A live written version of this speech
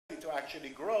to actually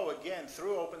grow again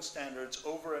through open standards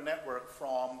over a network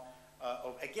from,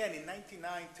 again, in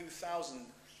 99, 2000,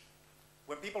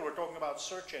 when people were talking about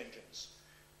search engines,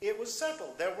 it was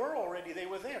settled. They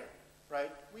were there,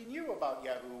 right? We knew about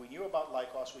Yahoo, we knew about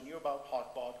Lycos, we knew about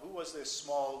Hotbot. Who was this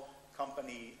small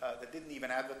company that didn't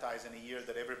even advertise in a year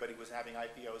that everybody was having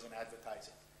IPOs and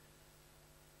advertising?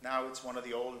 Now it's one of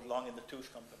the old,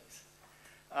 long-in-the-tooth companies.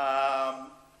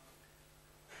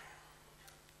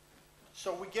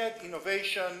 So we get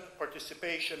innovation,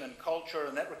 participation, and culture,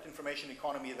 a networked information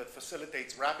economy that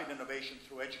facilitates rapid innovation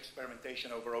through edge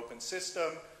experimentation over open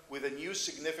system, with a new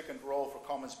significant role for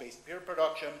commons-based peer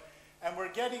production. And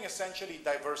we're getting essentially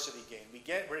diversity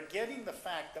gain. We're getting the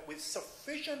fact that with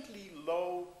sufficiently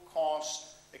low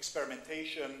cost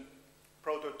experimentation,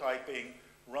 prototyping,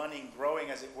 running, growing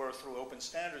as it were through open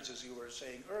standards, as you were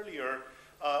saying earlier,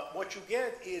 what you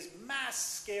get is mass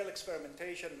scale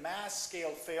experimentation, mass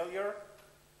scale failure,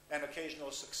 and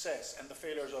occasional success. And the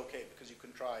failure is okay because you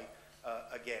can try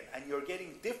again. And you're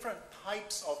getting different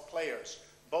types of players,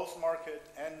 both market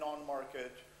and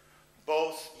non-market,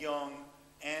 both young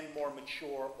and more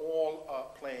mature,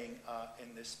 all playing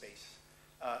in this space.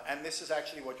 And this is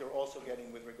actually what you're also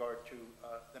getting with regard to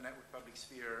the network public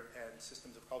sphere and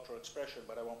systems of cultural expression,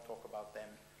 but I won't talk about them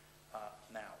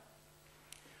now.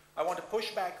 I want to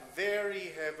push back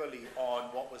very heavily on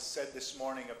what was said this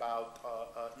morning about,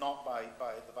 not by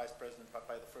the Vice President, but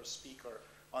by the first speaker,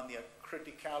 on the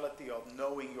criticality of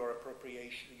knowing your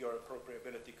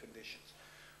appropriability conditions.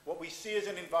 What we see is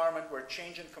an environment where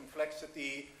change and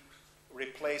complexity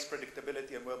replace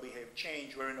predictability and well-behaved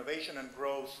change, where innovation and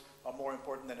growth are more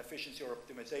important than efficiency or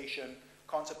optimization,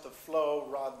 concept of flow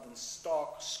rather than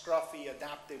stock, scruffy,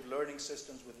 adaptive learning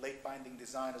systems with late binding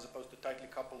design as opposed to tightly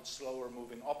coupled, slower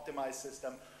moving, optimized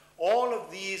system. All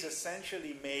of these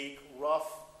essentially make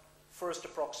rough first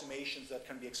approximations that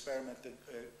can be experimented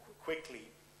quickly,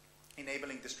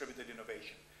 enabling distributed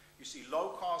innovation. You see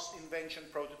low-cost invention,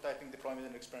 prototyping, deployment,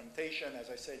 and experimentation. As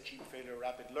I said, cheap failure,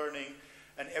 rapid learning.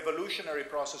 An evolutionary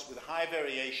process with high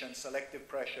variation, selective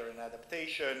pressure, and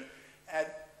adaptation. And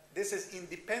this is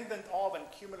independent of and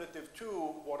cumulative to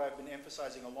what I've been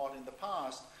emphasizing a lot in the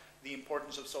past, the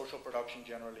importance of social production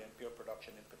generally and peer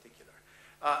production in particular.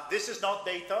 This is not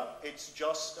data. It's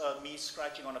just me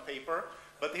scratching on a paper.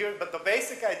 But the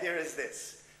basic idea is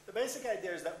this. The basic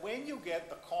idea is that when you get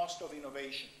the cost of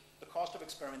innovation, the cost of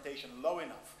experimentation low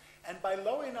enough, and by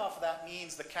low enough that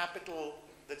means the capital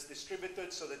that's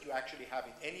distributed so that you actually have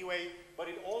it anyway, but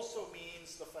it also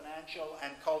means the financial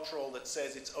and cultural that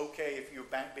says it's okay if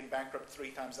you've been bankrupt 3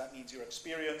 times, that means you're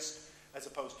experienced, as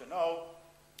opposed to no.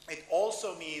 It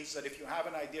also means that if you have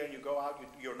an idea and you go out,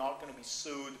 you're not going to be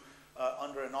sued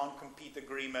under a non-compete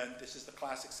agreement. This is the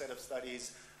classic set of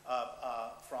studies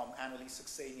from Annalise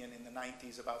Saxenian in the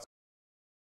 90s about